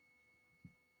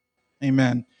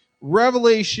Amen.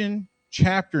 Revelation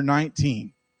chapter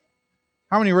 19.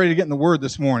 How many are ready to get in the Word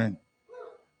this morning?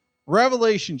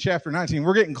 Revelation chapter 19.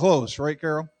 We're getting close, right,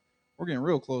 Carol? We're getting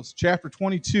real close. Chapter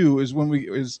 22 is when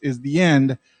is the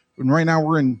end. And right now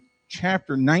we're in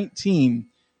chapter 19.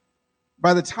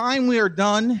 By the time we are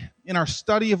done in our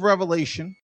study of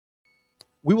Revelation,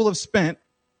 we will have spent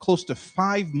close to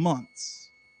 5 months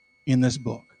in this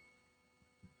book.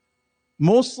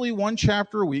 Mostly one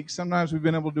chapter a week. Sometimes we've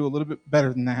been able to do a little bit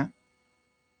better than that.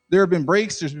 There have been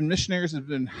breaks. There's been missionaries. There's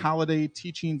been holiday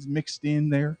teachings mixed in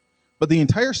there. But the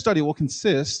entire study will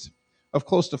consist of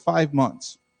close to 5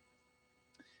 months.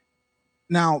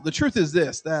 Now, the truth is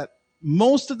this, that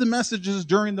most of the messages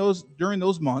during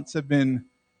those months have been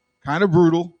kind of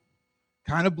brutal,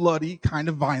 kind of bloody, kind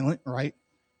of violent, right?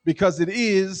 Because it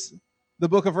is the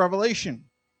book of Revelation.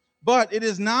 But it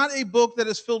is not a book that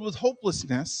is filled with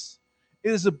hopelessness.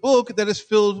 It is a book that is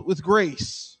filled with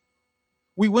grace.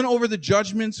 We went over the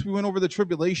judgments. We went over the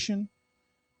tribulation.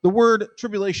 The word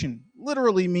tribulation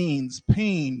literally means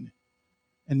pain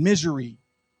and misery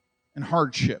and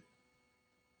hardship.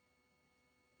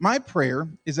 My prayer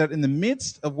is that in the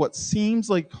midst of what seems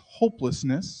like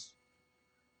hopelessness,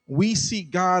 we see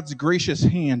God's gracious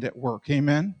hand at work.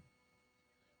 Amen?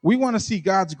 We want to see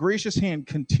God's gracious hand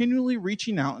continually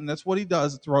reaching out, and that's what he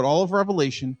does throughout all of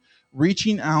Revelation,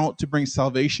 reaching out to bring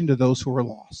salvation to those who are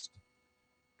lost.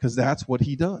 Because that's what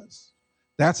he does.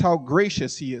 That's how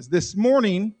gracious he is. This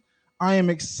morning, I am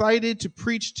excited to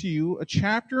preach to you a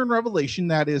chapter in Revelation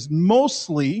that is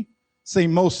mostly, say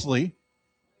mostly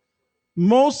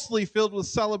filled with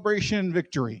celebration and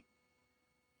victory.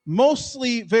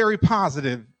 Mostly very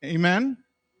positive. Amen?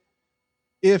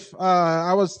 If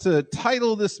I was to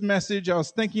title this message, I was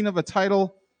thinking of a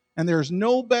title, and there's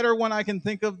no better one I can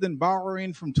think of than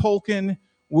borrowing from Tolkien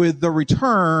with The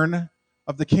Return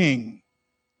of the King.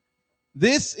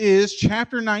 This is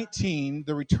chapter 19,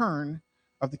 The Return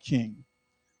of the King.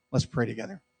 Let's pray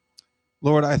together.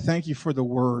 Lord, I thank you for the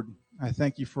word. I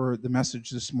thank you for the message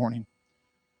this morning.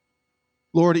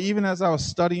 Lord, even as I was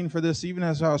studying for this, even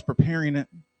as I was preparing it,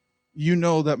 you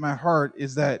know that my heart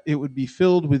is that it would be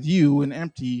filled with you and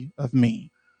empty of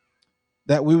me.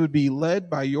 That we would be led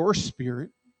by your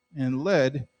Spirit and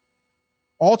led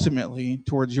ultimately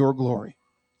towards your glory.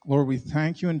 Lord, we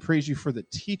thank you and praise you for the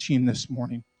teaching this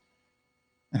morning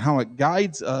and how it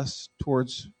guides us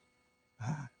towards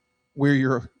where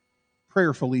you're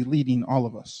prayerfully leading all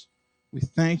of us. We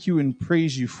thank you and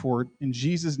praise you for it. In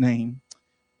Jesus' name,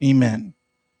 amen.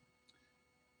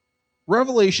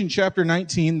 Revelation chapter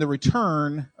 19, the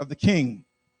return of the King.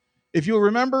 If you'll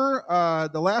remember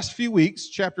the last few weeks,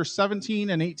 chapter 17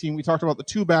 and 18, we talked about the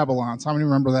two Babylons. How many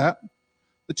remember that?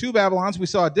 The two Babylons, we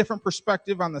saw a different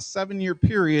perspective on the 7-year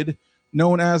period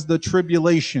known as the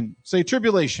tribulation. Say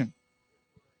tribulation.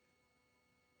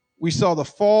 We saw the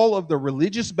fall of the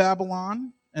religious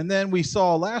Babylon, and then we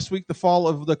saw last week the fall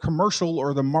of the commercial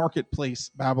or the marketplace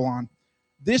Babylon.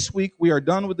 This week we are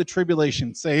done with the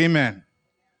tribulation. Say amen.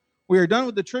 We are done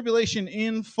with the tribulation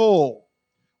in full.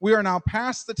 We are now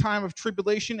past the time of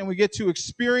tribulation, and we get to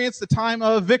experience the time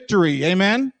of victory.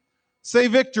 Amen? Say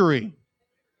victory.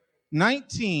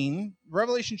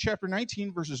 Revelation chapter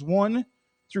 19, verses 1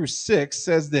 through 6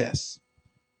 says this.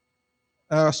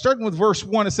 Starting with verse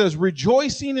 1, it says,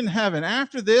 "Rejoicing in heaven.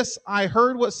 After this, I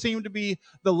heard what seemed to be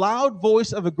the loud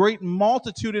voice of a great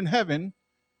multitude in heaven,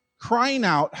 crying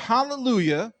out,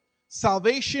 Hallelujah!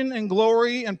 Salvation and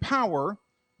glory and power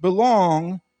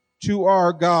belong to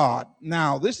our God."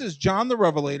 Now, this is John the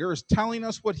Revelator is telling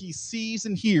us what he sees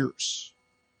and hears.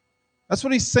 That's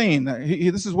what he's saying.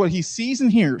 This is what he sees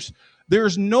and hears.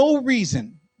 There's no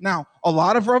reason. Now, a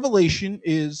lot of Revelation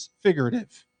is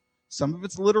figurative. Some of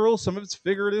it's literal, some of it's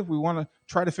figurative. We want to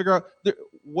try to figure out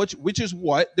which is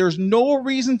what. There's no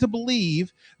reason to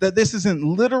believe that this isn't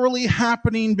literally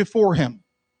happening before him.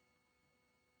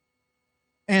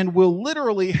 And will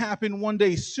literally happen one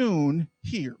day soon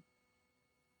here.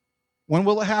 When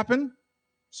will it happen?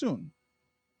 Soon.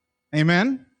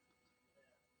 Amen?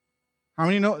 How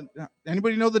many know?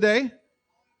 Anybody know the day?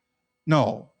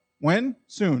 No. When?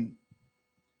 Soon.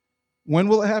 When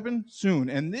will it happen? Soon.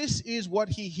 And this is what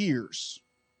he hears.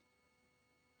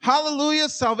 Hallelujah,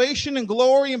 salvation and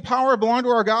glory and power belong to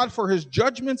our God, for his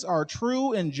judgments are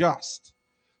true and just.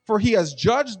 For he has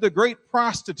judged the great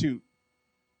prostitute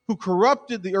who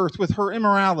corrupted the earth with her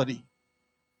immorality,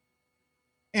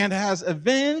 and has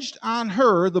avenged on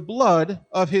her the blood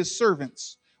of his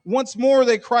servants. Once more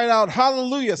they cried out,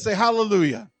 Hallelujah. Say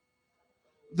hallelujah.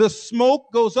 The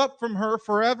smoke goes up from her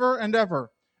forever and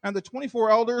ever. And the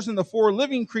 24 elders and the 4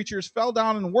 living creatures fell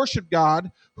down and worshiped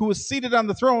God, who was seated on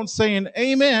the throne, saying,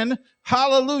 Amen,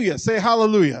 hallelujah. Say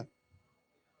hallelujah.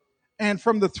 And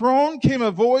from the throne came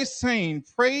a voice saying,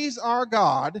 Praise our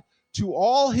God to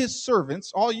all his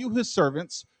servants, all you his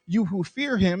servants, you who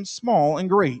fear him, small and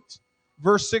great.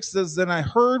 Verse 6 says, Then I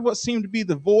heard what seemed to be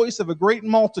the voice of a great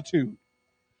multitude,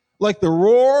 like the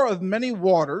roar of many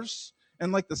waters,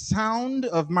 and like the sound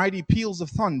of mighty peals of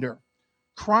thunder,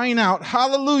 crying out,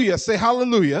 Hallelujah, say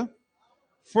hallelujah,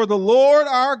 for the Lord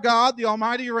our God, the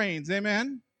Almighty reigns.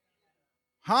 Amen.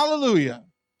 Hallelujah.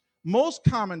 Most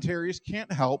commentaries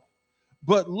can't help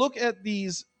but look at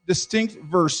these distinct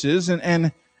verses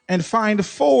and find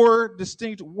 4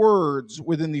 distinct words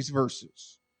within these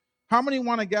verses. How many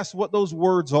want to guess what those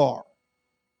words are?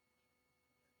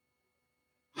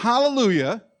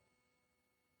 Hallelujah,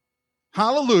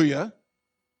 hallelujah,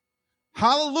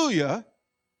 hallelujah,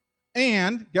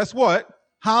 and guess what?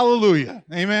 Hallelujah.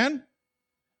 Amen?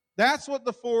 That's what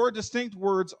the 4 distinct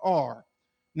words are.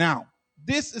 Now,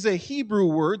 this is a Hebrew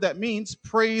word that means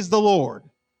praise the Lord.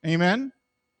 Amen?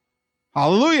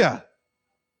 Hallelujah.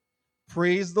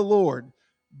 Praise the Lord.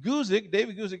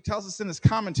 David Guzik tells us in his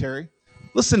commentary,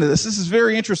 listen to this. This is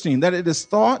very interesting, that it is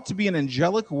thought to be an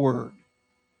angelic word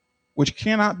which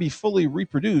cannot be fully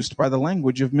reproduced by the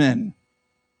language of men.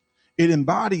 It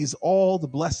embodies all the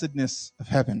blessedness of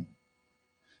heaven.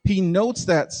 He notes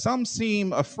that some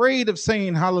seem afraid of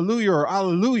saying hallelujah or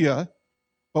alleluia,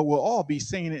 but will all be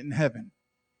saying it in heaven.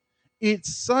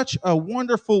 It's such a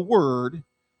wonderful word,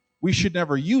 we should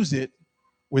never use it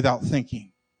without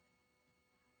thinking.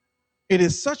 It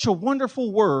is such a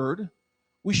wonderful word,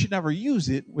 we should never use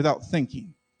it without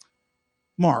thinking.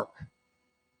 Mark,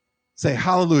 say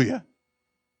hallelujah.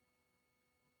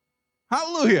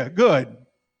 Hallelujah, good.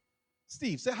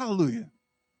 Steve, say hallelujah.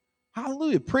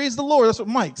 Hallelujah, praise the Lord. That's what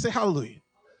Mike, say hallelujah.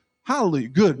 Hallelujah,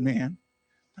 good, man.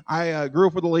 I grew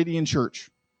up with a lady in church,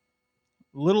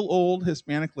 a little old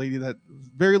Hispanic lady that was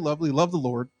very lovely, loved the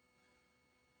Lord.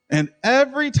 And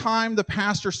every time the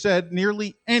pastor said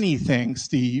nearly anything,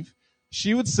 Steve,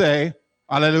 she would say,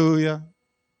 hallelujah.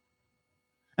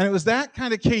 And it was that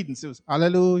kind of cadence. It was,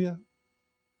 hallelujah.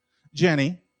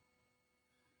 Jenny,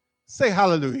 say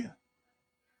hallelujah.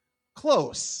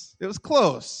 Close. It was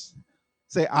close.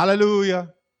 Say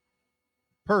hallelujah.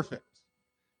 Perfect.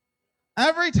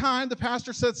 Every time the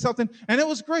pastor said something, and it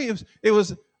was great. It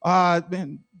was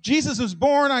man, Jesus was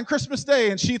born on Christmas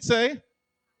Day, and she'd say,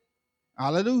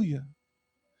 hallelujah.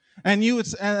 And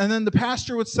and then the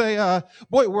pastor would say,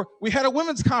 boy, we had a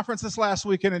women's conference this last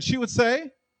weekend, and she would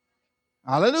say,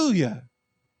 hallelujah.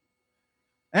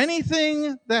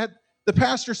 Anything that the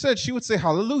pastor said, she would say,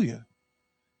 hallelujah.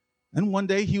 And one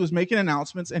day he was making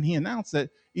announcements, and he announced that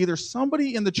either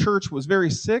somebody in the church was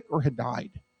very sick or had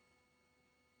died.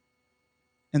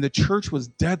 And the church was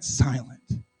dead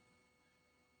silent.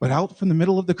 But out from the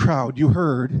middle of the crowd, you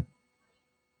heard,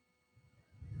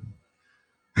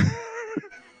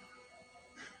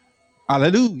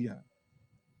 hallelujah.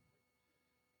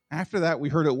 After that, we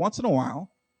heard it once in a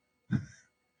while,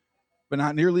 but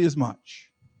not nearly as much.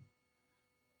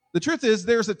 The truth is,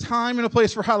 there's a time and a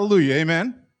place for hallelujah,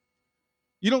 amen?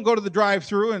 You don't go to the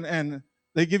drive-thru and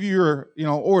they give you your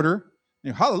order.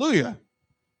 Hallelujah.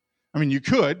 I mean, you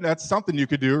could. That's something you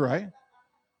could do, right?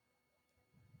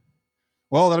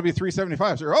 Well, that'll be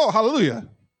 $3.75. So, oh, hallelujah.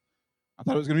 I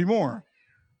thought it was going to be more.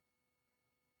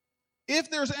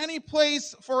 If there's any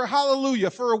place for a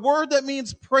hallelujah, for a word that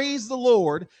means praise the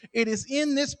Lord, it is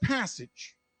in this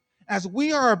passage, as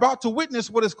we are about to witness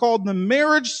what is called the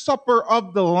marriage supper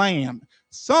of the Lamb.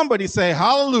 Somebody say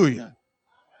hallelujah.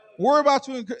 We're about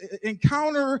to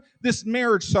encounter this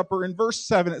marriage supper. In verse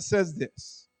 7, it says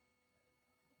this: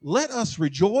 Let us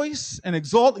rejoice and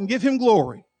exult and give him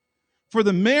glory, for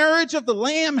the marriage of the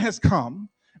Lamb has come,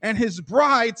 and his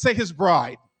bride, say his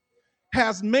bride,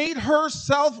 has made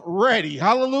herself ready.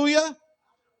 Hallelujah.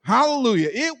 Hallelujah.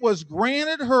 It was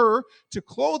granted her to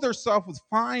clothe herself with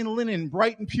fine linen,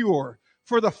 bright and pure,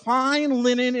 for the fine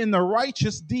linen in the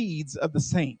righteous deeds of the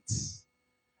saints.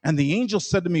 And the angel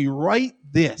said to me, write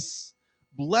this: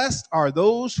 blessed are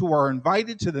those who are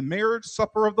invited to the marriage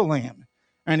supper of the Lamb.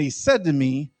 And he said to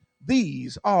me,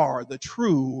 these are the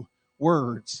true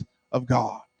words of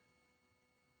God.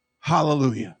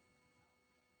 Hallelujah.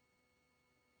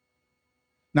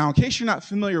 Now, in case you're not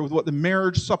familiar with what the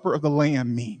marriage supper of the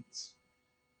Lamb means,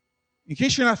 in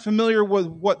case you're not familiar with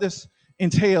what this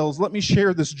entails, let me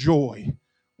share this joy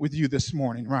with you this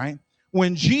morning, right?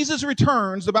 When Jesus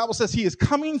returns, the Bible says he is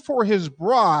coming for his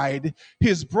bride.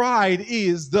 His bride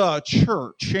is the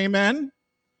church. Amen?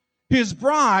 His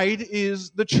bride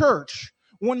is the church.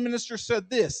 One minister said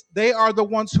this: they are the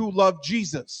ones who love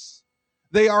Jesus.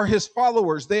 They are his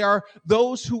followers. They are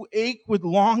those who ache with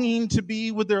longing to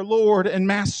be with their Lord and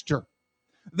Master.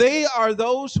 They are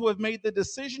those who have made the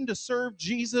decision to serve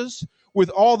Jesus with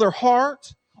all their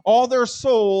heart, all their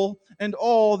soul, and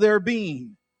all their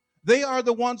being. They are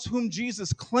the ones whom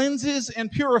Jesus cleanses and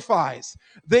purifies.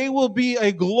 They will be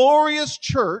a glorious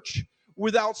church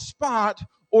without spot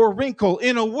or wrinkle.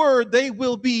 In a word, they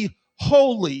will be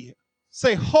holy.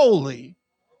 Say holy.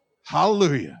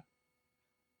 Hallelujah.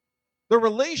 The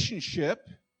relationship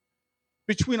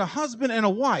between a husband and a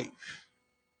wife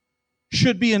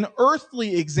should be an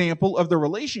earthly example of the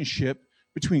relationship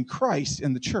between Christ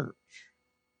and the church.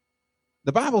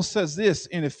 The Bible says this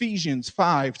in Ephesians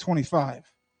 5:25. It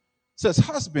says,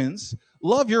 husbands,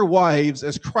 love your wives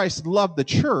as Christ loved the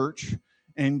church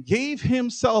and gave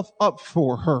himself up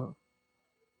for her.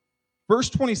 Verse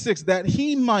 26, that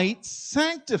he might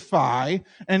sanctify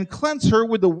and cleanse her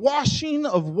with the washing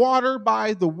of water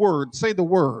by the word. Say the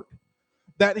word.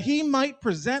 That he might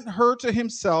present her to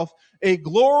himself a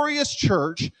glorious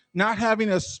church, not having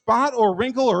a spot or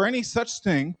wrinkle or any such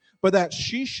thing, but that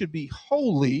she should be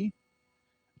holy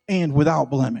and without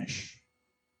blemish.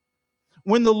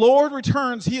 When the Lord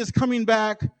returns, he is coming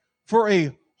back for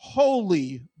a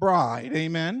holy bride.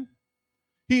 Amen.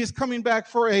 He is coming back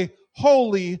for a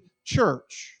holy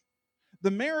church. The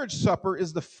marriage supper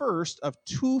is the first of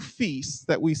two feasts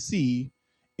that we see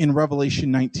in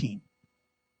Revelation 19.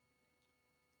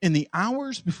 In the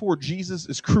hours before Jesus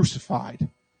is crucified,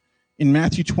 in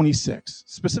Matthew 26,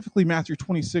 specifically Matthew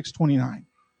 26:29,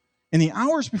 in the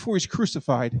hours before he's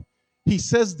crucified, he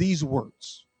says these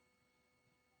words.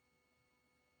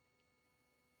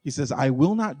 He says, I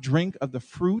will not drink of the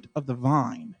fruit of the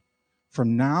vine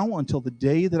from now until the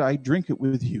day that I drink it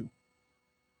with you,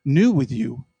 new with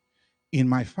you in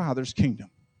my Father's kingdom.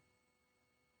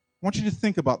 I want you to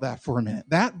think about that for a minute.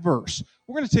 That verse,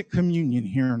 we're going to take communion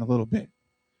here in a little bit.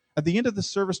 At the end of the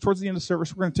service, towards the end of the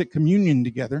service, we're going to take communion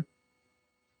together.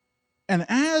 And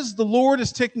as the Lord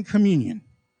is taking communion,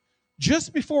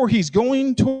 just before he's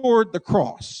going toward the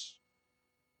cross,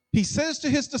 he says to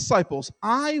his disciples,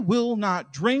 I will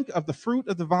not drink of the fruit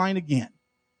of the vine again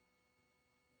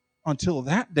until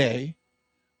that day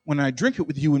when I drink it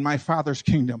with you in my Father's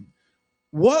kingdom.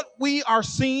 What we are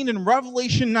seeing in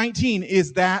Revelation 19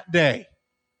 is that day.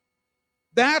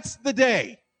 That's the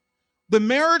day. The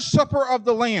marriage supper of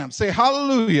the Lamb. Say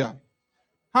hallelujah.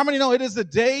 How many know it is the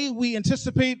day we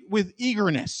anticipate with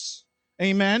eagerness?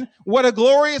 Amen. What a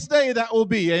glorious day that will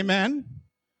be. Amen.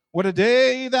 What a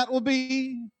day that will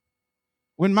be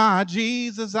when my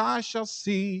Jesus I shall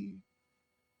see.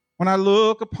 When I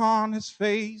look upon his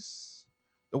face,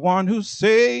 the one who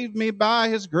saved me by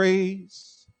his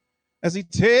grace, as he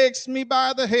takes me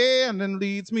by the hand and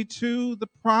leads me to the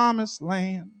promised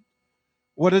land.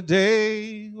 What a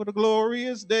day, what a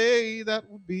glorious day that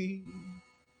will be.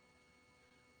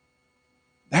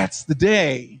 That's the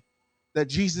day that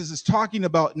Jesus is talking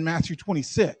about in Matthew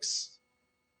 26.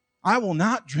 I will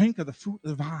not drink of the fruit of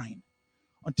the vine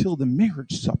until the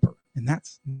marriage supper, and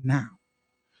that's now.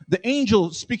 The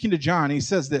angel speaking to John, he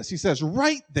says this. He says,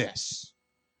 write this.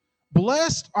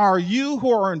 Blessed are you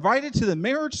who are invited to the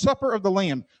marriage supper of the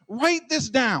Lamb. Write this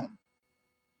down.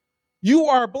 You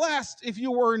are blessed if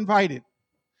you were invited.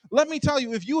 Let me tell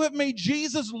you, if you have made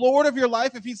Jesus Lord of your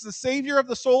life, if he's the Savior of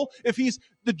the soul, if he's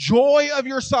the joy of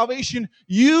your salvation,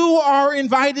 you are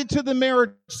invited to the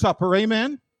marriage supper.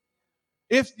 Amen.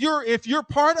 If you're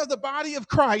part of the body of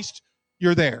Christ,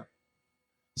 you're there.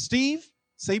 Steve,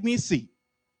 save me a seat.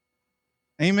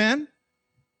 Amen.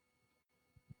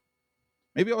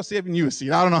 Maybe I was saving you a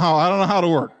seat. I don't know how to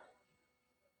work.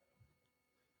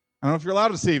 I don't know if you're allowed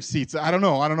to save seats. I don't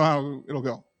know how it'll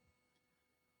go.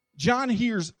 John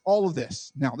hears all of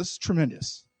this. Now, this is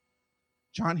tremendous.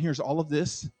 John hears all of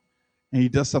this, and he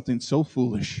does something so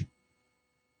foolish. You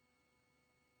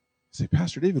say,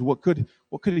 Pastor David, what could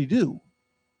he do?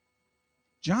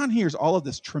 John hears all of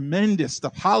this tremendous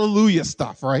stuff, hallelujah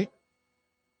stuff, right?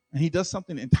 And he does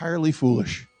something entirely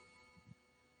foolish.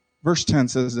 Verse 10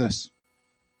 says this.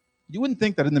 You wouldn't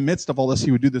think that in the midst of all this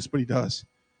he would do this, but he does.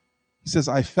 He says,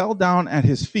 I fell down at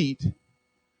his feet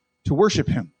to worship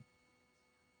him.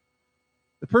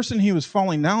 The person he was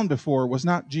falling down before was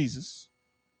not Jesus.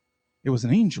 It was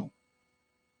an angel.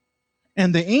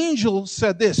 And the angel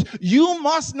said this, you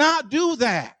must not do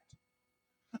that.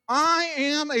 I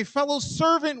am a fellow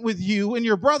servant with you and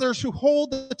your brothers who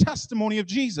hold the testimony of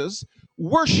Jesus.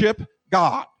 Worship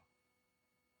God.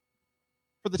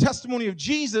 For the testimony of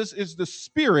Jesus is the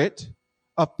spirit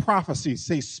of prophecy.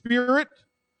 Say spirit,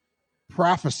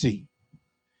 prophecy.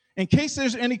 In case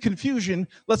there's any confusion,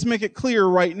 let's make it clear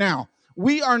right now.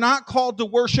 We are not called to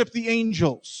worship the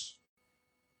angels.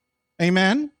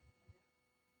 Amen?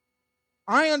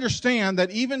 I understand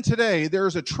that even today there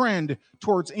is a trend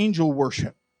towards angel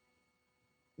worship.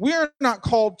 We are not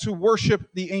called to worship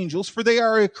the angels, for they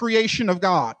are a creation of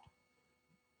God.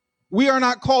 We are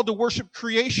not called to worship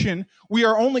creation. We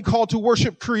are only called to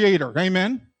worship Creator.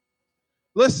 Amen?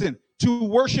 Listen, to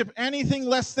worship anything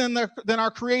less than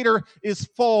our Creator is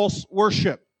false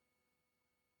worship.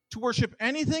 To worship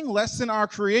anything less than our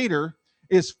Creator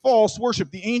is false worship.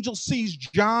 The angel sees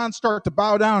John start to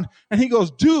bow down, and he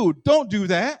goes, dude, don't do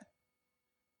that.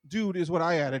 Dude is what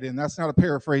I added in. That's not a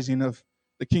paraphrasing of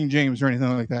the King James or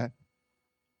anything like that.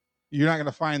 You're not going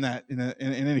to find that in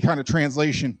any kind of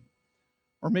translation.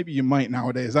 Or maybe you might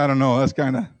nowadays. I don't know. That's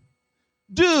kind of,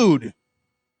 dude,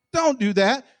 don't do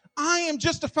that. I am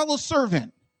just a fellow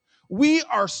servant. We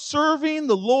are serving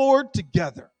the Lord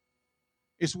together,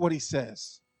 is what he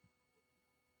says.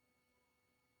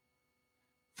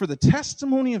 For the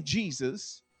testimony of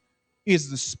Jesus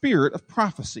is the spirit of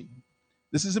prophecy.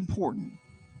 This is important.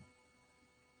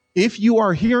 If you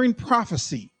are hearing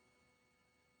prophecy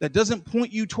that doesn't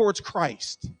point you towards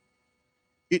Christ,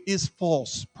 it is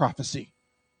false prophecy.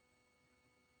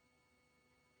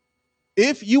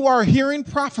 If you are hearing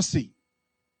prophecy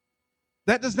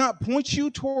that does not point you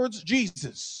towards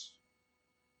Jesus,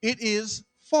 it is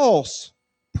false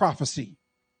prophecy.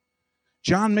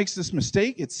 John makes this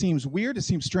mistake. It seems weird. It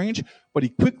seems strange, but he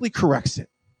quickly corrects it.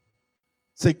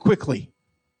 Say quickly.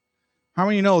 How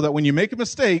many know that when you make a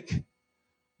mistake,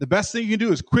 the best thing you can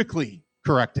do is quickly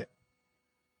correct it?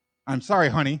 I'm sorry,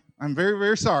 honey. I'm very,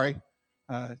 very sorry.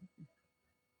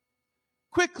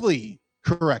 Quickly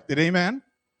correct it. Amen.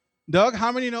 Doug,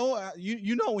 how many know?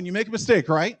 You know when you make a mistake,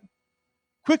 right?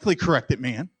 Quickly correct it,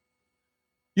 man.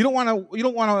 You don't want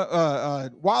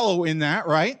to wallow in that,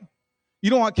 right? You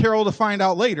don't want Carol to find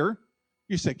out later.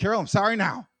 You say, Carol, I'm sorry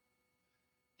now.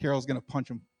 Carol's going to punch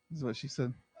him, is what she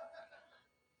said.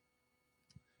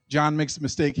 John makes a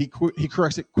mistake. He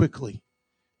corrects it quickly.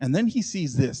 And then he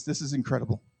sees this. This is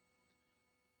incredible.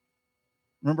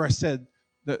 Remember I said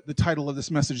the title of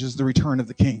this message is The Return of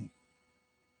the King.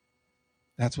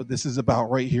 That's what this is about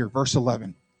right here. Verse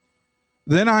 11.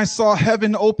 Then I saw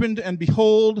heaven opened, and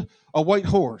behold, a white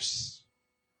horse.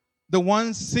 The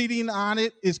one seating on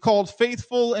it is called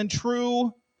Faithful and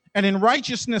True, and in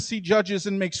righteousness he judges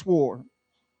and makes war.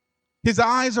 His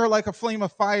eyes are like a flame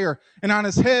of fire, and on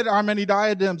his head are many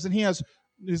diadems, and he has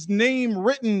his name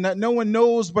written that no one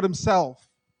knows but himself.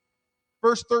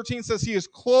 Verse 13 says he is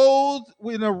clothed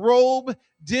in a robe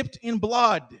dipped in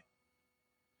blood,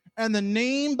 and the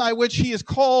name by which he is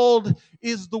called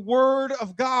is the Word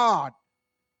of God.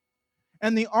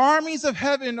 And the armies of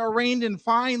heaven, arrayed in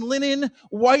fine linen,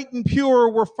 white and pure,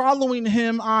 were following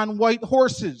him on white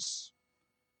horses.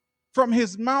 From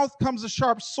his mouth comes a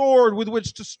sharp sword with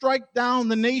which to strike down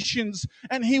the nations,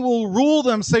 and he will rule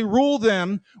them, say rule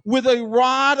them, with a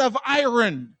rod of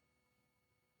iron.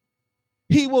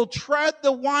 He will tread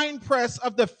the winepress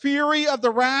of the fury of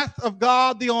the wrath of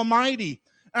God the Almighty.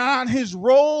 And on his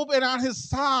robe and on his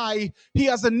thigh, he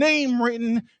has a name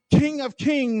written, King of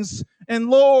Kings and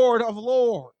Lord of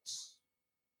Lords.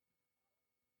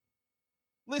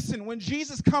 Listen, when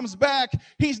Jesus comes back,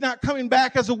 he's not coming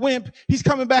back as a wimp. He's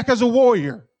coming back as a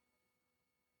warrior.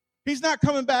 He's not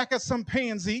coming back as some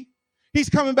pansy. He's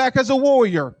coming back as a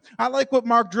warrior. I like what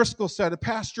Mark Driscoll said, a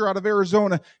pastor out of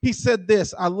Arizona. He said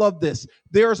this, I love this.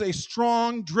 There's a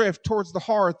strong drift towards the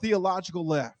hard theological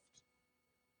left.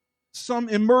 Some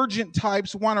emergent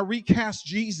types want to recast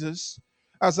Jesus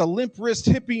as a limp-wrist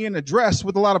hippie in a dress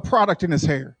with a lot of product in his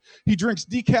hair. He drinks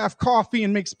decaf coffee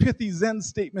and makes pithy Zen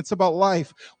statements about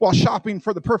life while shopping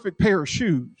for the perfect pair of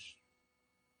shoes.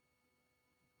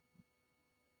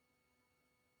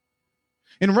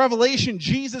 In Revelation,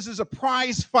 Jesus is a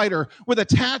prize fighter with a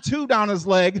tattoo down his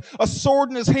leg, a sword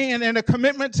in his hand, and a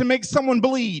commitment to make someone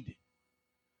bleed.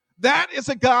 That is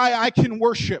a guy I can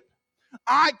worship.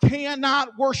 I cannot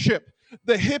worship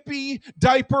the hippie,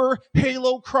 diaper,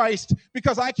 halo Christ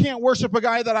because I can't worship a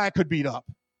guy that I could beat up.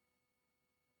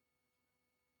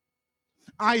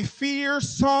 I fear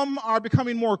some are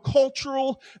becoming more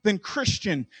cultural than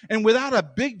Christian. And without a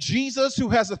big Jesus who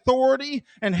has authority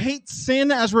and hates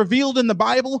sin as revealed in the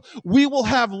Bible, we will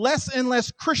have less and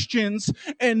less Christians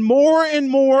and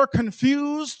more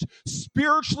confused,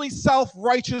 spiritually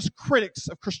self-righteous critics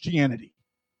of Christianity.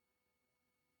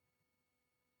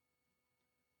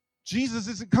 Jesus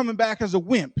isn't coming back as a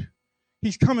wimp.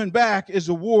 He's coming back as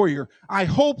a warrior. I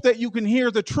hope that you can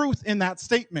hear the truth in that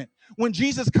statement. When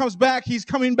Jesus comes back, he's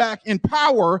coming back in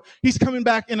power, he's coming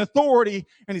back in authority,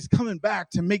 and he's coming back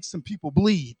to make some people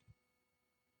bleed.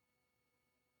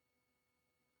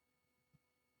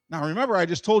 Now, remember, I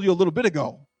just told you a little bit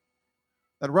ago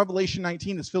that Revelation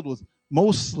 19 is filled with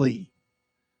mostly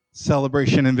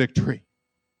celebration and victory,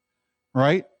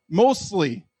 right?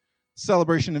 Mostly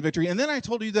celebration and victory. And then I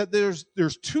told you that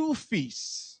there's two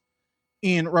feasts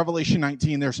in Revelation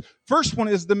 19. There's first one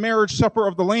is the marriage supper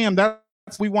of the Lamb. That's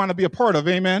we want to be a part of.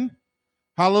 Amen.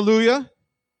 Hallelujah.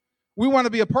 We want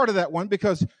to be a part of that one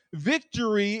because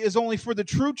victory is only for the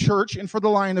true church and for the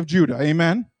Lion of Judah.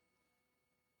 Amen.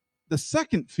 The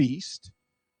second feast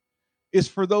is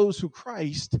for those who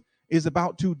Christ is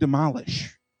about to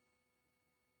demolish.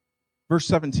 Verse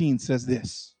 17 says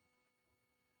this.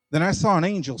 Then I saw an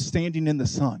angel standing in the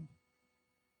sun,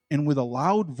 and with a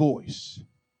loud voice,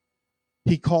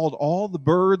 he called all the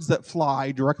birds that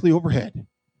fly directly overhead,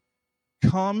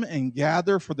 come and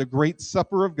gather for the great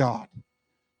supper of God,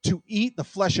 to eat the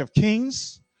flesh of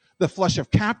kings, the flesh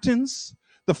of captains,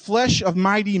 the flesh of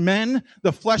mighty men,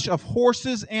 the flesh of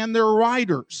horses and their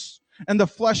riders, and the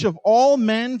flesh of all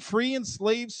men, free and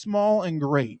slave, small and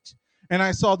great. And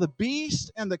I saw the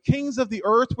beast and the kings of the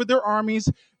earth with their armies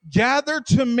gathered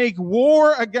to make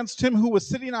war against him who was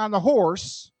sitting on the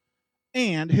horse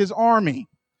and his army.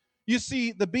 You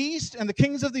see, the beast and the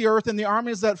kings of the earth and the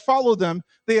armies that follow them,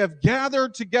 they have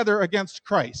gathered together against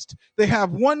Christ. They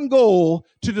have one goal: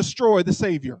 to destroy the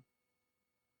Savior.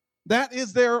 That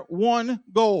is their one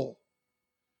goal.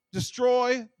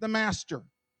 Destroy the Master.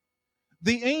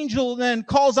 The angel then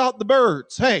calls out the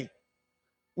birds. Hey,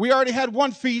 we already had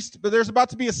one feast, but there's about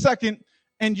to be a second,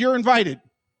 and you're invited.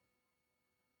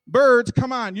 Birds,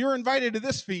 come on, you're invited to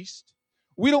this feast.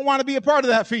 We don't want to be a part of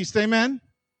that feast, amen?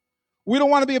 We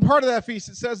don't want to be a part of that feast.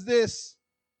 It says this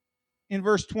in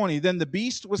verse 20. Then the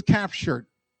beast was captured.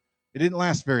 It didn't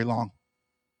last very long.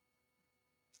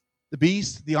 The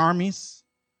beast, the armies,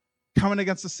 coming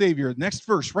against the Savior. Next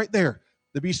verse, right there.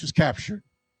 The beast was captured.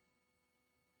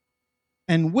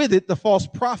 And with it, the false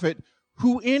prophet,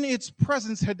 who in its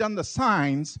presence had done the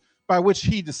signs by which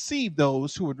he deceived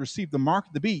those who would receive the mark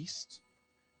of the beast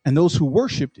and those who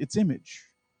worshipped its image.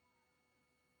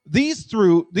 These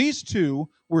two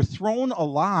were thrown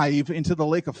alive into the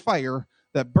lake of fire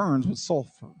that burns with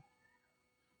sulfur.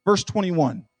 Verse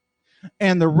 21.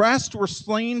 And the rest were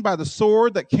slain by the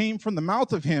sword that came from the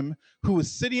mouth of him who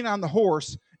was sitting on the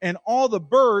horse, and all the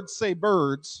birds, say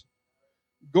birds,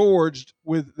 gorged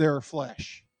with their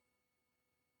flesh.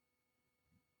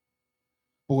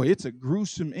 Boy, it's a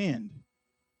gruesome end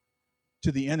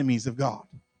to the enemies of God.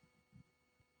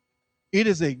 It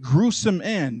is a gruesome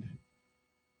end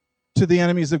to the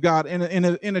enemies of God.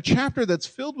 In a chapter that's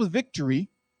filled with victory,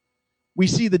 we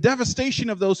see the devastation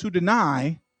of those who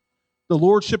deny the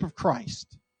lordship of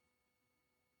Christ,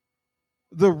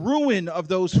 the ruin of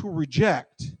those who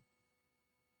reject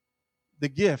the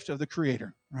gift of the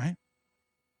Creator, right?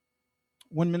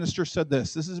 One minister said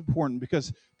this is important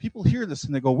because people hear this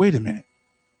and they go, wait a minute.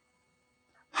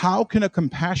 How can a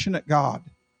compassionate God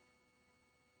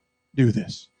do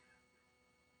this?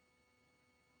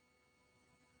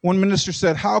 One minister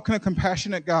said, how can a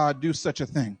compassionate God do such a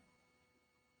thing?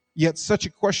 Yet such a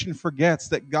question forgets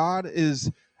that God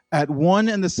is at one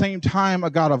and the same time a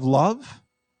God of love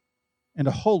and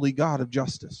a holy God of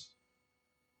justice.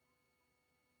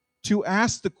 To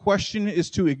ask the question is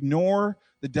to ignore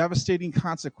the devastating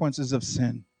consequences of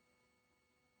sin.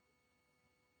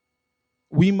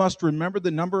 We must remember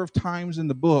the number of times in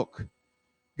the book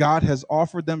God has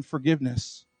offered them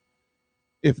forgiveness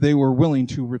if they were willing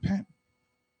to repent.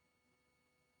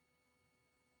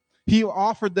 He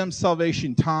offered them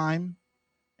salvation time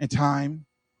and time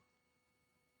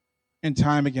and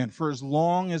time again for as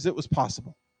long as it was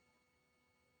possible.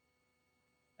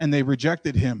 And they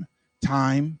rejected him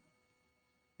time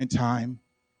and time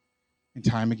and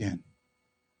time again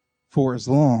for as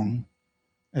long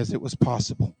as it was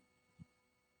possible.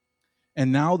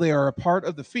 And now they are a part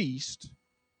of the feast,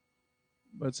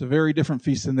 but it's a very different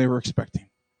feast than they were expecting.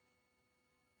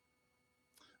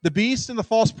 The beast and the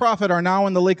false prophet are now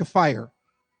in the lake of fire.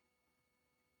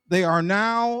 They are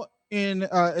now in,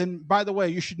 and by the way,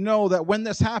 you should know that when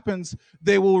this happens,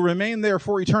 they will remain there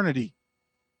for eternity.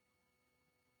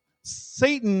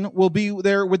 Satan will be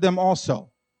there with them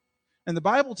also. And the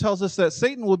Bible tells us that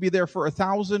Satan will be there for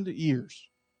 1,000 years.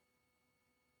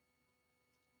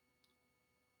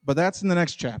 But that's in the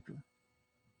next chapter.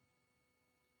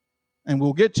 And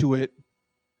we'll get to it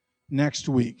next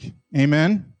week.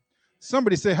 Amen?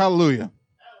 Somebody say hallelujah.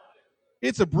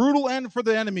 It's a brutal end for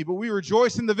the enemy, but we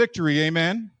rejoice in the victory.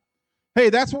 Amen. Hey,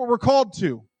 that's what we're called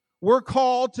to. We're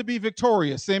called to be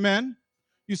victorious. Amen.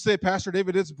 You say, Pastor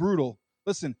David, it's brutal.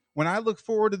 Listen, when I look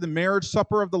forward to the marriage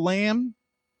supper of the Lamb,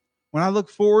 when I look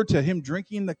forward to him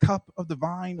drinking the cup of the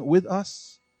vine with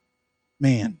us,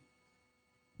 man,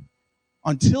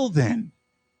 until then,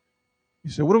 you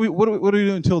say, what do we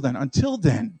do until then? Until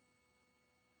then,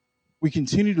 we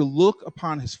continue to look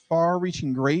upon his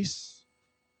far-reaching grace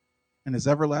and his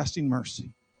everlasting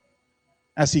mercy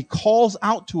as he calls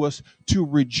out to us to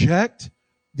reject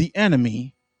the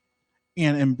enemy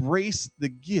and embrace the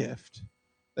gift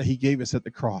that he gave us at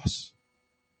the cross.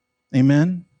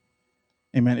 Amen.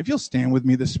 Amen. If you'll stand with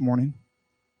me this morning.